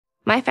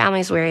My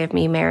family's wary of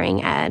me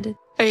marrying Ed.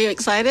 Are you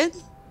excited?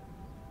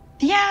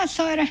 Yeah,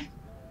 sort of.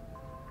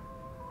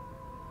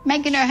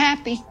 Making her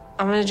happy.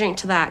 I'm gonna drink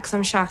to that because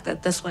I'm shocked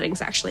that this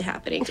wedding's actually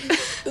happening.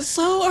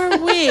 So are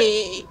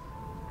we.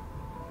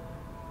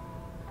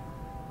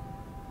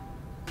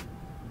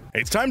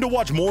 It's time to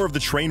watch more of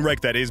the train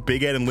wreck that is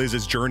Big Ed and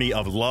Liz's journey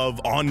of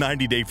love on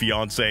 90 Day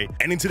Fiancé.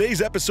 And in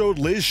today's episode,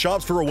 Liz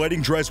shops for a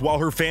wedding dress while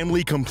her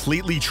family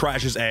completely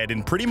trashes Ed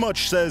and pretty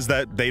much says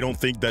that they don't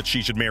think that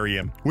she should marry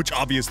him. Which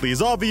obviously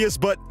is obvious,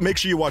 but make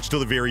sure you watch till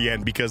the very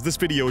end because this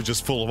video is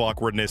just full of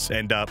awkwardness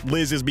and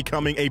Liz is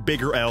becoming a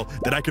bigger L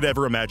than I could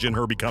ever imagine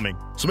her becoming.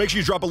 So make sure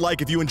you drop a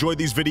like if you enjoyed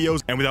these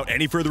videos, and without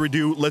any further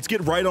ado, let's get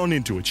right on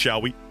into it,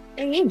 shall we?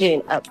 Are you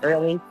doing up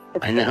early?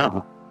 I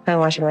know. I'm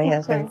washing my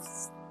hands.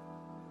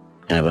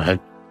 Can I have a hug?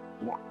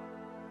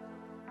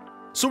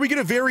 So we get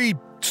a very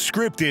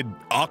scripted,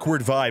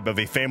 awkward vibe of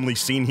a family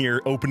scene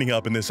here opening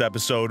up in this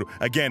episode.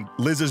 Again,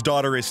 Liz's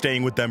daughter is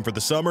staying with them for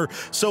the summer,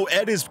 so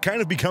Ed is kind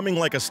of becoming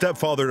like a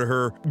stepfather to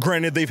her.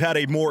 Granted, they've had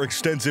a more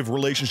extensive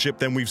relationship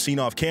than we've seen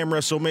off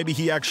camera, so maybe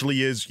he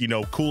actually is, you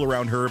know, cool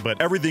around her, but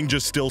everything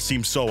just still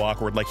seems so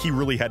awkward. Like, he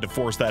really had to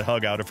force that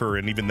hug out of her,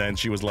 and even then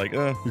she was like,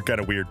 you're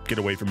kind of weird. Get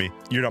away from me.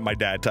 You're not my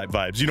dad type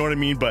vibes. You know what I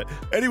mean? But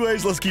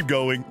anyways, let's keep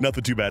going.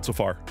 Nothing too bad so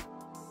far.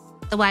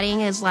 The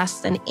wedding is less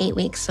than 8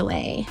 weeks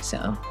away,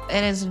 so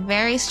it is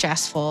very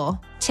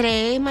stressful.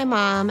 Today, my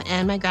mom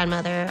and my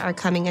grandmother are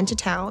coming into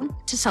town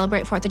to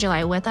celebrate 4th of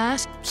July with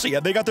us. So yeah,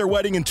 they got their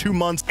wedding in 2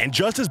 months, and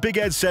just as Big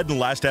Ed said in the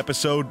last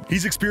episode,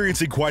 he's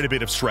experiencing quite a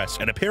bit of stress,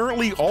 and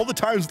apparently all the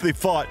times they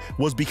fought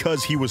was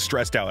because he was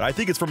stressed out. I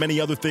think it's for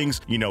many other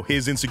things, you know,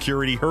 his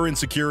insecurity, her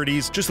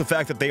insecurities, just the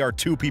fact that they are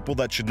two people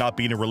that should not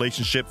be in a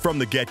relationship from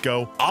the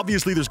get-go.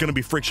 Obviously, there's going to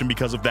be friction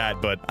because of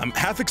that, but I'm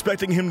half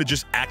expecting him to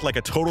just act like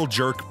a total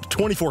jerk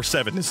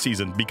 24/7 this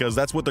season, because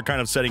that's what they're kind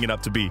of setting it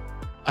up to be.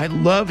 I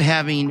love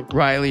having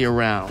Riley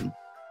around,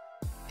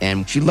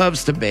 and she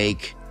loves to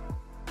bake,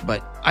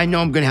 but I know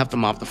I'm going to have to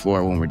mop the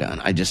floor when we're done.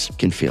 I just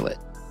can feel it.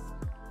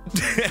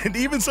 And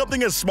even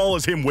something as small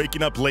as him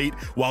waking up late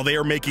while they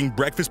are making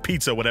breakfast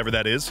pizza, whatever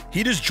that is,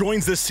 he just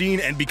joins this scene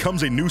and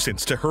becomes a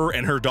nuisance to her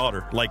and her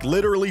daughter, like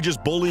literally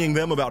just bullying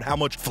them about how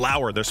much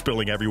flour they're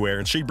spilling everywhere.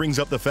 And she brings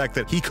up the fact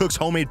that he cooks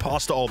homemade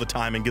pasta all the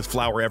time and gets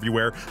flour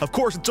everywhere. Of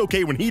course, it's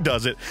okay when he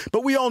does it,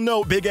 but we all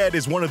know Big Ed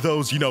is one of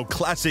those, you know,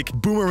 classic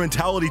boomer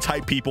mentality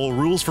type people,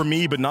 rules for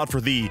me but not for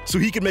thee, so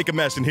he can make a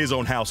mess in his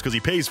own house because he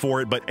pays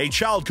for it. But a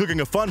child cooking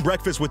a fun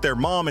breakfast with their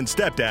mom and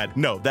stepdad,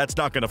 no, that's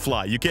not gonna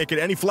fly. You can't get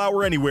any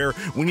flour anywhere.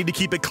 We need to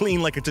keep it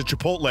clean like it's a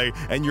Chipotle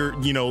and you're,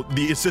 you know,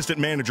 the assistant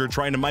manager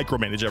trying to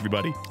micromanage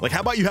everybody. Like, how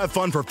about you have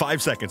fun for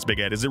 5 seconds, Big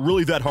Ed? Is it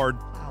really that hard?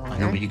 I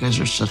know, but you guys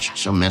are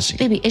so messy.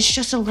 Baby, it's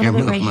just a little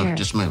bit right here.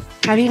 Just move.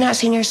 Have you not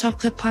seen yourself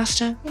cook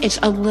pasta? It's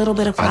a little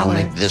bit of I flour.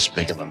 don't make this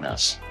big of a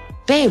mess.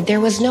 Babe, there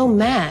was no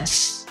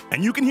mess.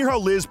 And you can hear how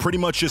Liz pretty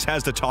much just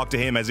has to talk to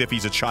him as if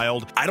he's a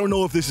child. I don't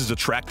know if this is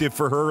attractive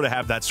for her to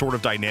have that sort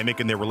of dynamic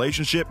in their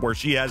relationship where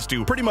she has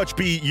to pretty much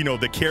be, you know,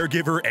 the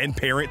caregiver and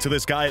parent to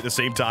this guy at the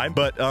same time.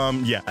 But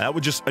yeah, that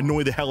would just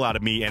annoy the hell out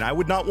of me. And I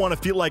would not want to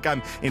feel like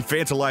I'm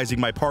infantilizing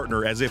my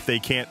partner as if they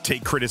can't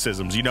take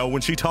criticisms. You know,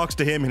 when she talks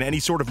to him in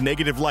any sort of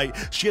negative light,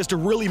 she has to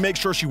really make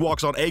sure she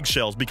walks on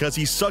eggshells because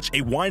he's such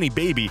a whiny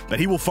baby that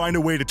he will find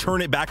a way to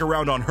turn it back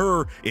around on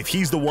her if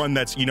he's the one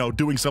that's, you know,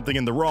 doing something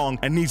in the wrong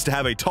and needs to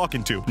have a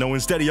talking to. No,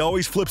 instead he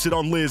always flips it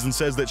on Liz and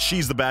says that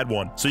she's the bad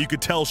one. So you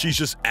could tell she's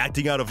just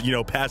acting out of, you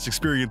know, past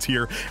experience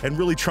here and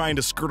really trying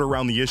to skirt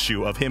around the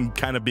issue of him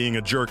kind of being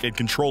a jerk and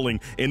controlling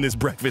in this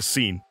breakfast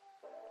scene.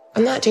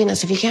 I'm not doing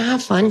this. If you can't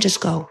have fun,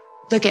 just go.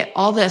 Look at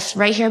all this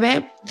right here,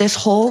 babe. This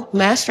whole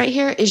mess right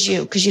here is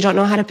you because you don't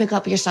know how to pick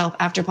up yourself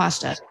after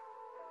pasta.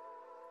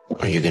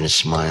 Are you going to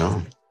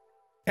smile?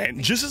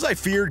 And just as I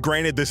feared,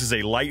 granted, this is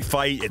a light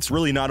fight. It's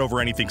really not over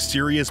anything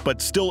serious,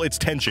 but still it's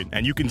tension.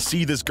 And you can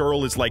see this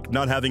girl is like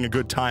not having a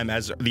good time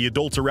as the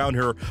adults around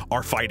her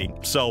are fighting.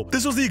 So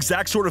this was the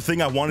exact sort of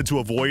thing I wanted to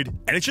avoid.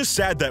 And it's just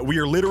sad that we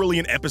are literally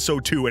in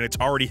episode 2 and it's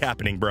already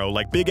happening, bro.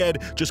 Like, Big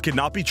Ed just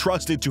cannot be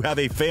trusted to have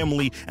a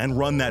family and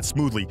run that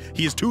smoothly.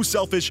 He is too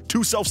selfish,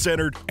 too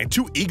self-centered, and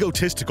too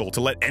egotistical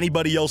to let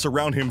anybody else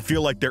around him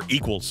feel like they're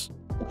equals.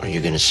 Are you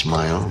going to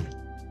smile?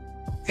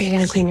 Are you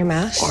going to clean your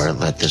mess? Or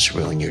let this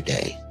ruin your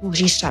day? Will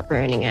you stop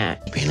ruining it?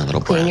 Being a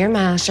little brat. Clean your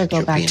mess or go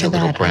You're back to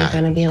bed. I'm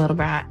going to be a little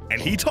brat.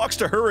 And he talks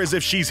to her as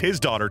if she's his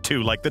daughter,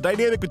 too. Like, the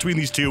dynamic between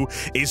these two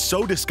is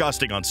so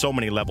disgusting on so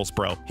many levels,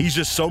 bro. He's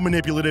just so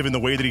manipulative in the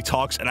way that he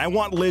talks, and I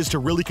want Liz to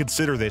really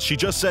consider this. She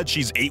just said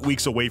she's 8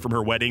 weeks away from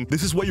her wedding.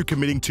 This is what you're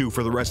committing to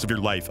for the rest of your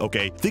life,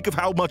 okay? Think of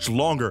how much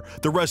longer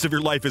the rest of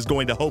your life is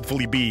going to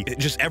hopefully be.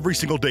 Just every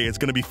single day, it's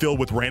going to be filled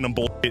with random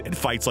bullshit and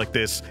fights like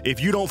this. If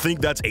you don't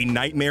think that's a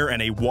nightmare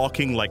and a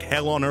walking, like,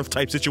 hell on earth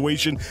type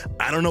situation,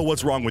 I don't know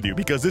what's wrong with you,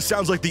 because this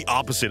sounds like the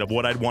opposite of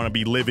what I'd want to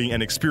be living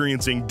and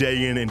experiencing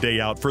day in and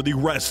day out for the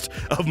rest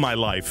of my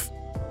life.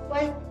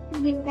 Why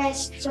don't you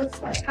guys just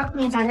talk to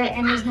me about it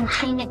and we can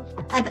clean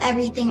up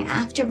everything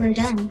after we're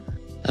done?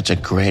 That's a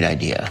great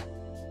idea.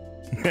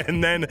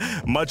 And then,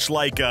 much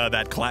like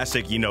that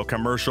classic,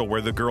 commercial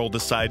where the girl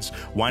decides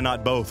why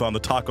not both on the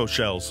taco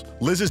shells,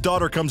 Liz's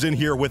daughter comes in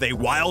here with a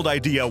wild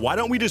idea. Why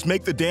don't we just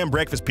make the damn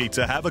breakfast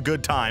pizza, have a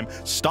good time,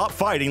 stop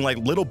fighting like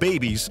little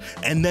babies,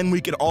 and then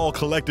we can all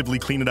collectively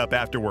clean it up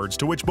afterwards?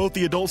 To which both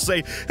the adults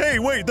say, hey,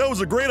 wait, that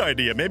was a great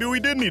idea. Maybe we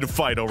did need to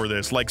fight over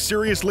this. Like,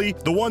 seriously,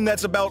 the one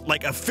that's about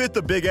like a fifth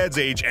of Big Ed's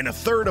age and a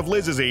third of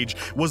Liz's age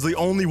was the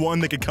only one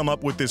that could come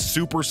up with this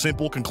super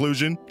simple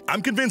conclusion?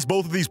 I'm convinced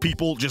both of these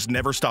people just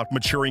never stopped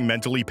maturing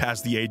mentally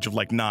past the age of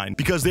like 9,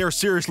 because they are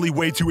seriously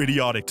way too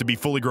idiotic to be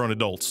fully grown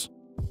adults.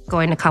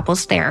 Going to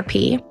couples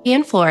therapy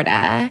in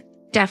Florida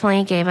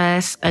definitely gave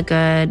us a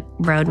good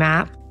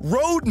roadmap.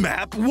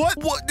 Roadmap?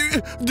 What?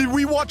 Did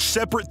we watch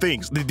separate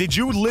things? Did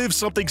you live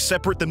something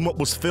separate than what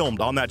was filmed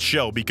on that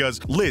show? Because,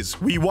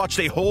 Liz, we watched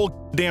a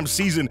whole damn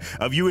season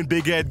of you and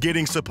Big Ed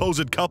getting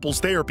supposed couples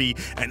therapy,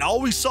 and all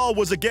we saw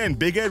was, again,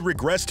 Big Ed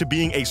regressed to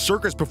being a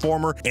circus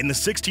performer in the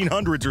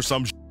 1600s or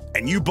some shit.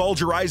 And you bawled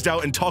your eyes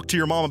out and talked to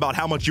your mom about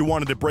how much you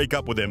wanted to break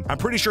up with him. I'm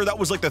pretty sure that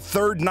was like the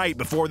third night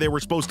before they were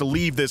supposed to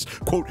leave this,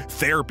 quote,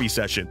 therapy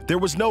session. There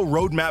was no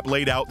roadmap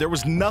laid out. There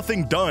was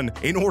nothing done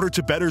in order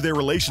to better their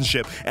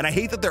relationship. And I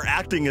hate that they're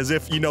acting as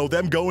if,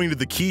 them going to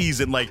the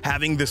Keys and like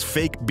having this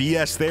fake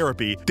BS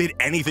therapy did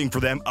anything for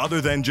them other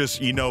than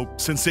just,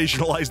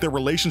 sensationalize their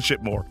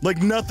relationship more.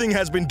 Like, nothing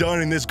has been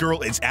done in this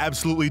girl. It's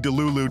absolutely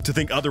delulu to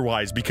think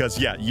otherwise, because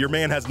yeah, your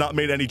man has not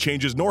made any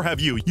changes, nor have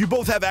you. You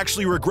both have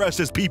actually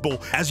regressed as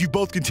people as you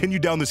both continue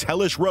down this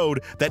hellish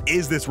road that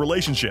is this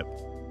relationship.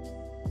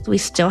 We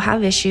still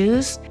have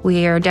issues.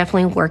 We are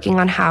definitely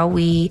working on how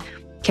we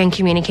can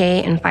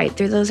communicate and fight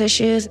through those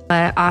issues,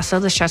 but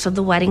also the stress of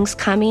the wedding's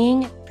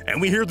coming. And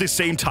we hear this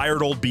same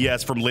tired old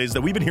BS from Liz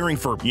that we've been hearing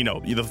for,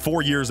 the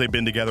 4 years they've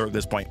been together at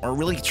this point. We're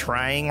really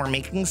trying. We're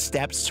making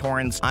steps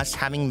towards us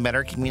having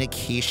better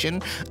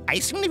communication. I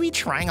seem to be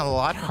trying a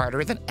lot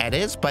harder than Ed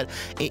is, but,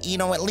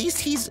 at least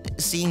he's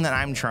seeing that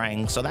I'm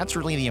trying. So that's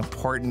really the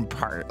important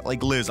part.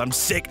 Like, Liz, I'm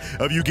sick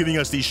of you giving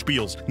us these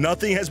spiels.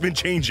 Nothing has been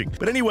changing.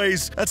 But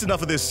anyways, that's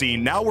enough of this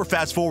scene. Now we're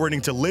fast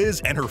forwarding to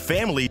Liz and her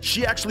family.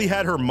 She actually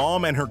had her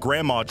mom and her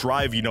grandma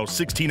drive,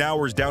 16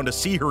 hours down to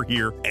see her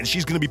here. And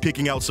she's going to be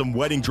picking out some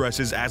wedding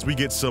dresses as we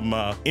get some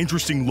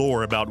interesting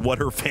lore about what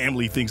her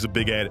family thinks of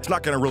Big Ed. It's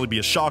not going to really be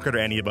a shocker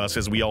to any of us,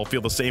 as we all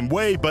feel the same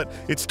way, but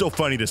it's still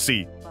funny to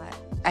see.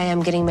 I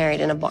am getting married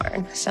in a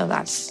barn, so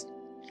that's,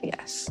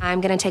 yes.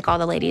 I'm going to take all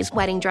the ladies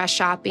wedding dress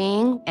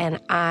shopping, and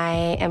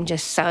I am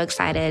just so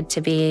excited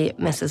to be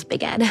Mrs.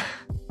 Big Ed.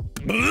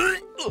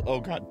 Oh,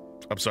 God.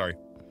 I'm sorry.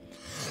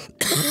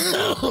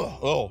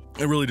 Oh,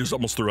 I really just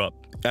almost threw up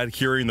at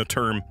hearing the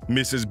term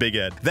Mrs. Big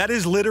Ed. That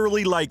is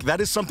literally like, that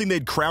is something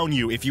they'd crown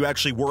you if you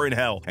actually were in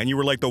hell and you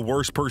were like the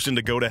worst person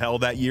to go to hell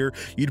that year.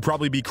 You'd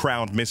probably be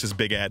crowned Mrs.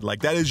 Big Ed. Like,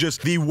 that is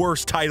just the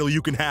worst title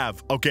you can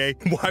have, okay?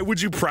 Why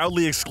would you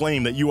proudly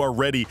exclaim that you are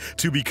ready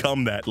to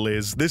become that,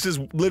 Liz? This is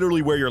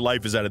literally where your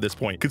life is at this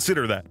point.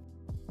 Consider that.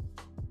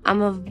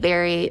 I'm a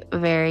very,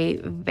 very,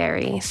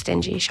 very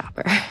stingy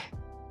shopper.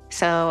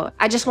 So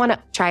I just want to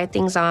try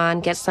things on,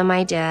 get some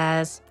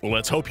ideas. Well,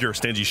 let's hope you're a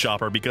stingy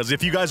shopper, because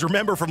if you guys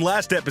remember from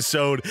last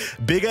episode,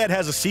 Big Ed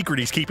has a secret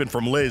he's keeping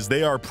from Liz.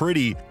 They are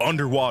pretty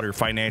underwater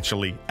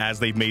financially as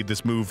they've made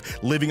this move,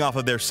 living off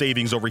of their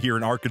savings over here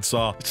in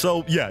Arkansas.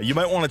 So yeah, you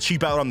might want to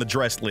cheap out on the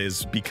dress,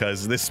 Liz,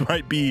 because this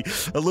might be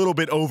a little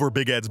bit over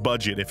Big Ed's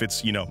budget if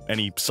it's,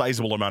 any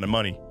sizable amount of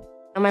money.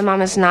 My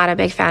mom is not a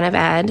big fan of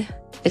Ed,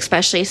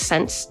 especially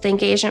since the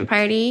engagement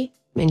party.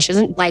 And she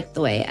doesn't like the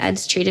way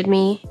Ed's treated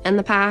me in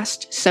the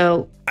past.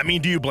 So, I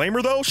mean, do you blame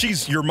her though?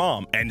 She's your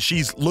mom, and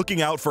she's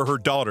looking out for her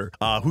daughter,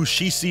 who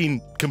she's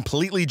seen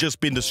completely just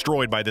been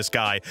destroyed by this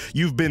guy.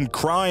 You've been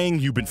crying,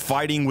 you've been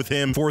fighting with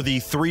him for the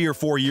 3 or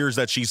 4 years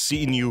that she's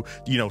seen you,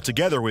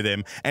 together with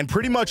him. And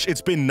pretty much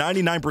it's been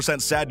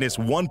 99% sadness,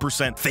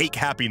 1% fake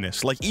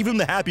happiness. Like, even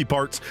the happy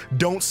parts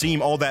don't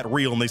seem all that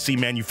real, and they seem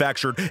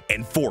manufactured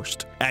and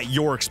forced at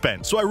your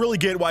expense. So I really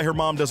get why her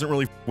mom doesn't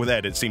really with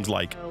Ed, it seems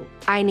like.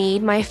 I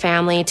need my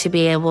family to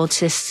be able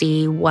to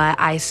see what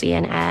I see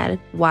in Ed,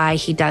 why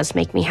he does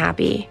make me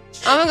happy.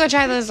 I'm gonna go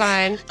try this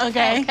on.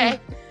 Okay.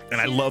 And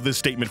I love this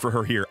statement for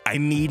her here. I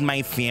need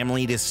my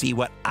family to see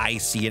what I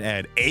see in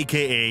Ed.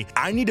 AKA,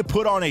 I need to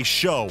put on a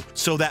show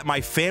so that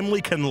my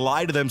family can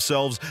lie to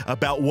themselves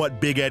about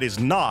what Big Ed is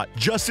not,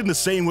 just in the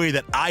same way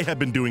that I have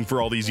been doing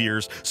for all these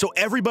years, so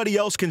everybody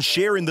else can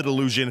share in the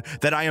delusion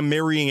that I am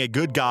marrying a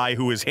good guy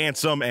who is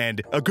handsome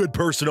and a good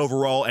person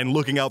overall and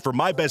looking out for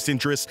my best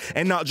interests,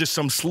 and not just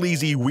some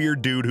sleazy,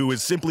 weird dude who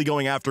is simply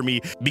going after me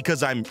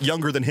because I'm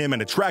younger than him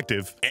and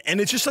attractive. And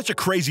it's just such a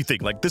crazy thing.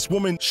 Like, this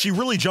woman, she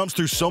really jumps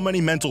through so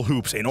many mental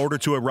hoops in order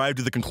to arrive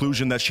to the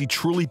conclusion that she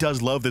truly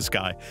does love this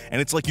guy. And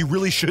it's like, you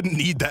really shouldn't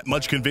need that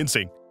much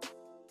convincing.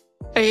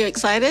 Are you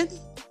excited?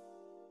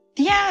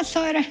 Yeah,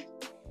 sort of.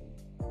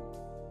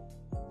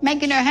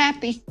 Making her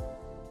happy.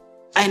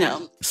 I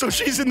know. So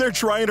she's in there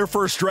trying her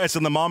first dress,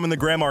 and the mom and the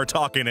grandma are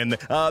talking, and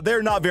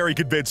they're not very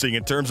convincing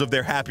in terms of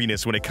their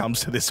happiness when it comes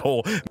to this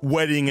whole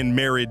wedding and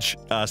marriage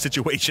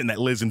situation that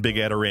Liz and Big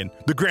Ed are in.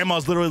 The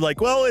grandma's literally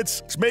like, well,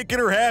 it's making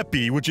her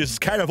happy, which is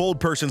kind of old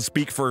person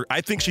speak for, I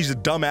think she's a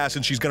dumbass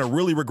and she's gonna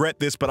really regret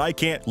this, but I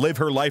can't live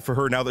her life for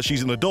her now that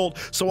she's an adult,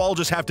 so I'll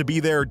just have to be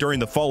there during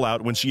the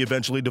fallout when she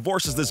eventually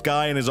divorces this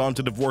guy and is on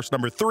to divorce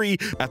number 3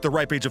 at the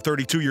ripe age of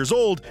 32 years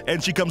old,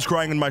 and she comes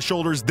crying on my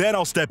shoulders. Then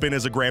I'll step in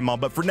as a grandma,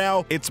 but for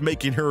now, it's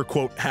making her,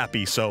 quote,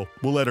 happy, so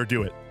we'll let her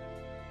do it.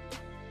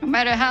 No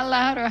matter how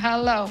loud or how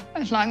low,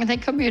 as long as they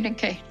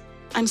communicate.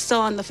 I'm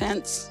still on the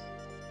fence.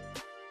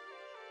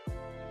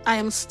 I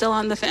am still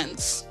on the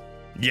fence.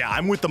 Yeah,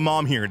 I'm with the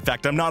mom here. In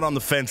fact, I'm not on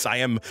the fence. I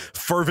am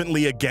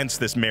fervently against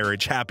this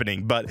marriage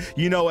happening. But,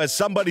 you know, as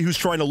somebody who's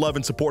trying to love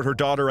and support her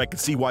daughter, I can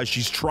see why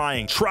she's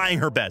trying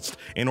her best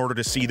in order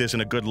to see this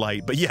in a good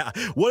light. But yeah,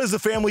 what is the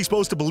family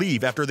supposed to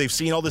believe after they've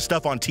seen all this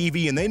stuff on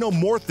TV and they know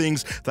more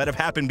things that have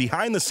happened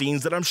behind the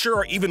scenes that I'm sure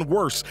are even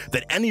worse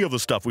than any of the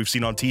stuff we've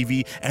seen on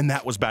TV? And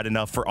that was bad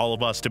enough for all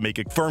of us to make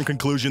a firm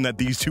conclusion that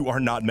these two are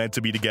not meant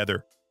to be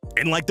together.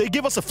 And like, they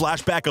give us a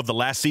flashback of the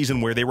last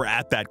season where they were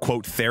at that,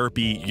 quote,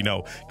 therapy, you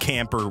know,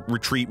 camp or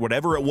retreat,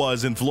 whatever it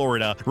was in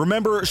Florida.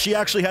 Remember, she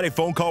actually had a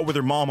phone call with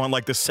her mom on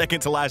like the second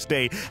to last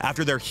day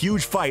after their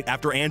huge fight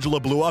after Angela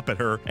blew up at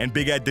her and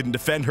Big Ed didn't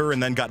defend her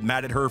and then got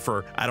mad at her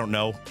for, I don't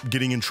know,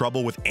 getting in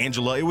trouble with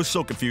Angela. It was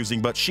so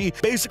confusing, but she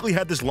basically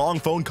had this long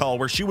phone call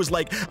where she was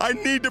like, I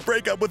need to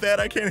break up with Ed.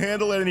 I can't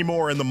handle it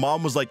anymore. And the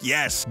mom was like,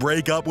 yes,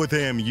 break up with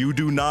him. You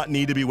do not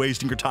need to be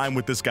wasting your time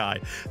with this guy.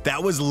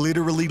 That was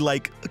literally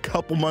like a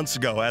couple months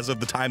ago as of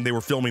the time they were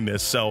filming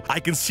this, so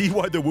I can see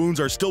why the wounds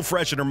are still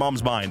fresh in her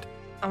mom's mind.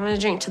 I'm gonna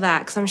drink to that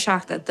because I'm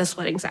shocked that this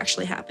wedding's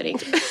actually happening.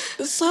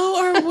 So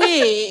are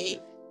we.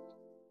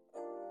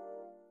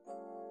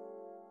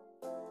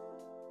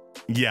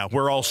 Yeah,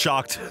 we're all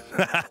shocked.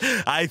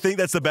 I think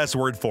that's the best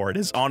word for it,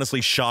 is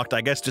honestly shocked.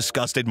 I guess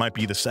disgusted might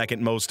be the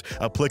second most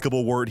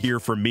applicable word here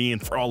for me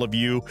and for all of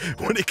you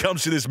when it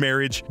comes to this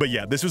marriage. But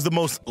yeah, this was the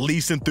most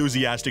least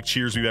enthusiastic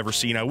cheers we've ever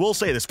seen. I will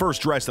say this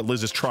first dress that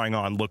Liz is trying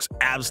on looks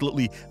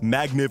absolutely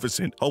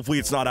magnificent. Hopefully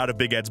it's not out of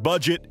Big Ed's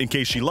budget in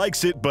case she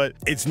likes it, but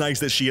it's nice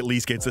that she at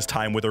least gets this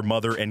time with her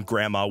mother and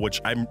grandma, which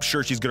I'm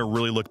sure she's gonna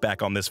really look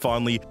back on this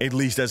fondly, at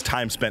least as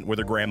time spent with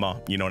her grandma,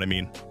 you know what I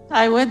mean?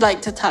 I would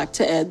like to talk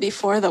to Ed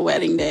before the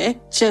wedding day,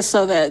 just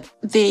so that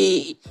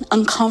the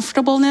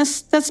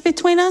uncomfortableness that's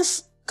between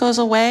us goes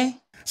away.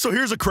 So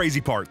here's a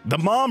crazy part. The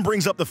mom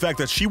brings up the fact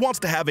that she wants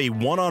to have a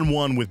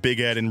one-on-one with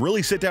Big Ed and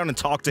really sit down and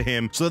talk to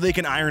him so that they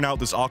can iron out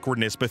this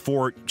awkwardness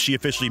before she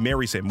officially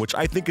marries him, which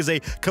I think is a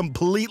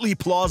completely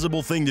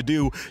plausible thing to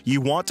do.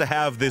 You want to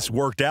have this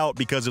worked out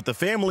because if the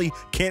family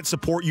can't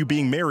support you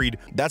being married,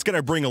 that's going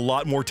to bring a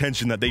lot more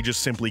tension that they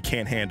just simply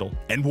can't handle.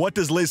 And what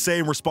does Liz say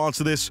in response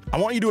to this? I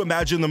want you to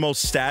imagine the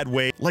most sad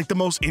way, like the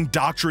most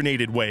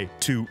indoctrinated way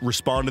to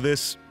respond to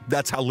this.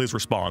 That's how Liz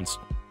responds.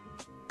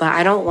 But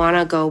I don't want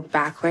to go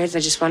backwards. I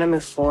just want to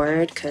move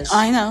forward because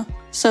I know.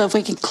 So if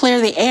we can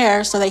clear the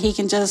air so that he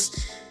can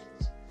just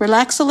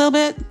relax a little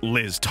bit.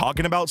 Liz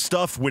talking about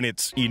stuff when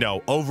it's, you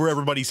know, over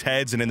everybody's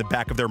heads and in the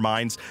back of their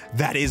minds,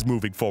 that is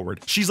moving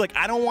forward. She's like,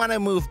 I don't want to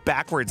move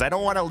backwards. I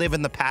don't want to live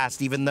in the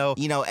past, even though,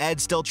 you know,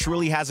 Ed still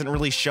truly hasn't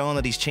really shown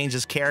that he's changed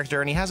his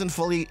character and he hasn't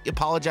fully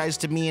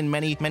apologized to me in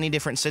many, many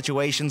different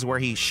situations where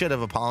he should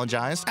have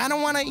apologized. I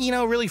don't want to, you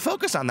know, really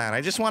focus on that. I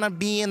just want to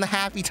be in the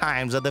happy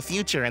times of the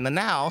future and the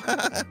now.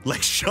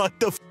 Like, shut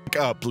the f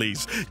up,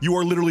 please. You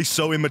are literally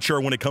so immature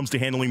when it comes to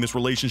handling this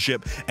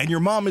relationship, and your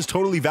mom is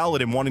totally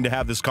valid in wanting to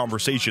have this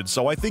conversation.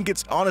 So I think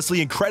it's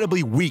honestly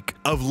incredibly weak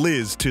of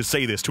Liz to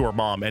say this to her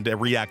mom and to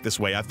react this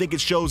way. I think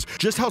it shows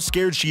just how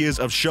scared she is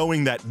of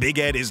showing that Big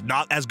Ed is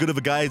not as good of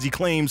a guy as he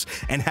claims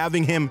and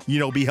having him, you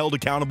know, be held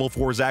accountable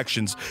for his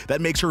actions.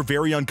 That makes her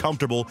very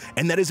uncomfortable,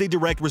 and that is a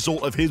direct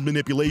result of his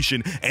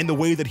manipulation and the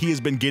way that he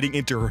has been getting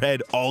into her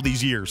head all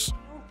these years.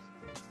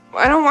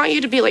 I don't want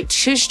you to be like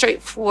too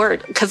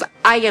straightforward because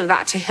I give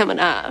that to him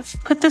enough.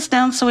 Put this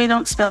down so we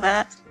don't spill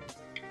that.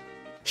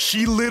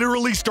 She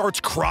literally starts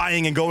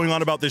crying and going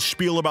on about this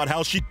spiel about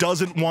how she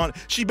doesn't want,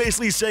 she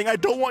basically is saying, I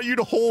don't want you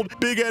to hold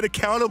Big Ed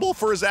accountable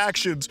for his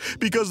actions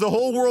because the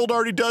whole world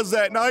already does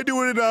that and I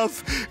do it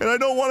enough and I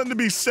don't want him to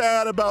be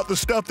sad about the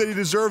stuff that he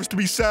deserves to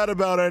be sad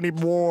about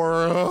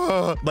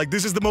anymore. Like,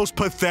 this is the most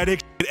pathetic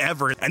shit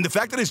ever. And the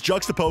fact that it's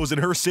juxtaposed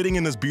and her sitting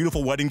in this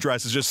beautiful wedding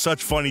dress is just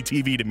such funny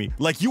TV to me.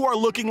 Like, you are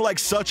looking like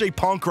such a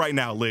punk right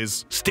now,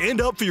 Liz. Stand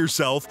up for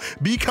yourself,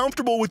 be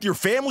comfortable with your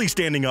family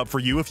standing up for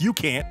you if you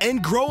can't,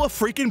 and grow a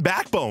freaking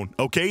backbone,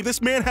 okay?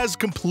 This man has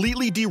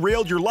completely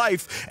derailed your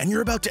life and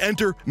you're about to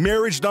enter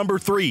marriage number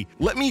 3.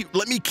 Let me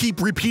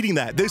keep repeating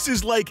that. This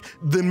is like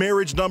the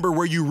marriage number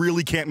where you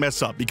really can't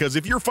mess up, because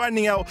if you're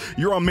finding out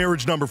you're on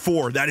marriage number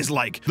 4, that is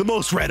like the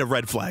most red of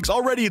red flags.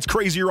 Already it's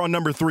crazier on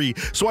number 3,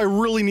 so I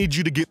really need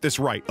you to get this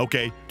right,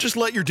 okay? Just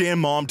let your damn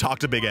mom talk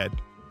to Big Ed.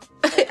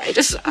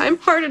 I'm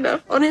hard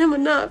enough on him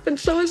enough, and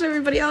so is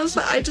everybody else.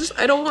 I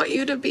don't want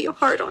you to be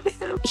hard on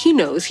him. He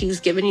knows he's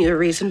given you a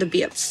reason to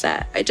be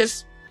upset.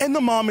 And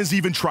the mom is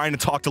even trying to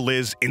talk to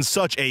Liz in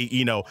such a,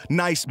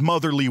 nice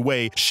motherly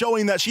way,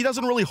 showing that she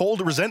doesn't really hold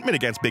a resentment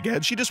against Big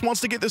Ed. She just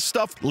wants to get this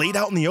stuff laid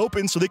out in the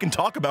open so they can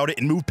talk about it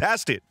and move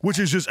past it, which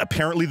is just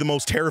apparently the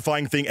most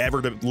terrifying thing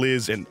ever to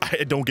Liz, and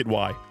I don't get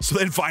why. So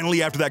then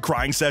finally, after that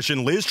crying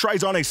session, Liz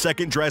tries on a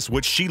second dress,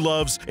 which she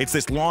loves. It's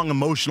this long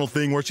emotional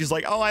thing where she's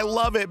like, oh, I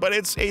love it, but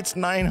it's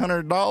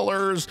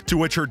 $900. To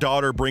which her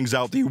daughter brings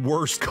out the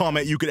worst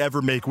comment you could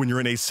ever make when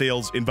you're in a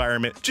sales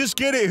environment. Just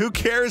get it. Who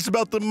cares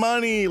about the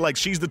money? Like,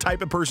 she's the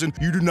type of person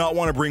you do not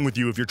want to bring with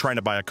you if you're trying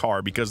to buy a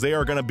car, because they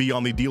are going to be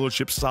on the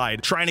dealership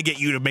side trying to get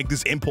you to make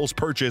this impulse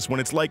purchase when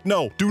it's like,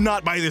 no, do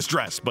not buy this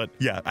dress. But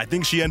yeah, I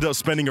think she ended up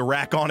spending a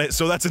rack on it.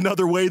 So that's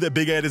another way that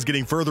Big Ed is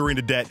getting further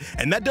into debt.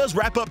 And that does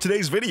wrap up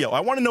today's video. I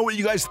want to know what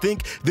you guys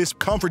think this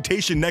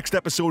confrontation next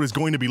episode is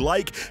going to be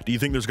like. Do you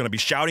think there's going to be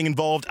shouting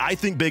involved? I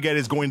think Big Ed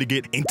is going to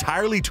get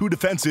entirely too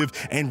defensive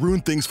and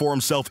ruin things for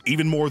himself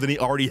even more than he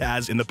already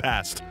has in the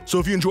past. So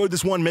if you enjoyed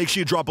this one, make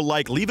sure you drop a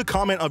like, leave a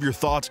comment of your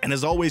thoughts, and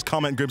as always,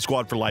 comment Grib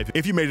Squad for life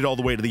if you made it all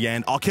the way to the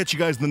end. I'll catch you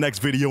guys in the next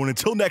video, and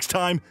until next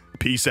time,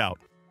 peace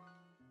out.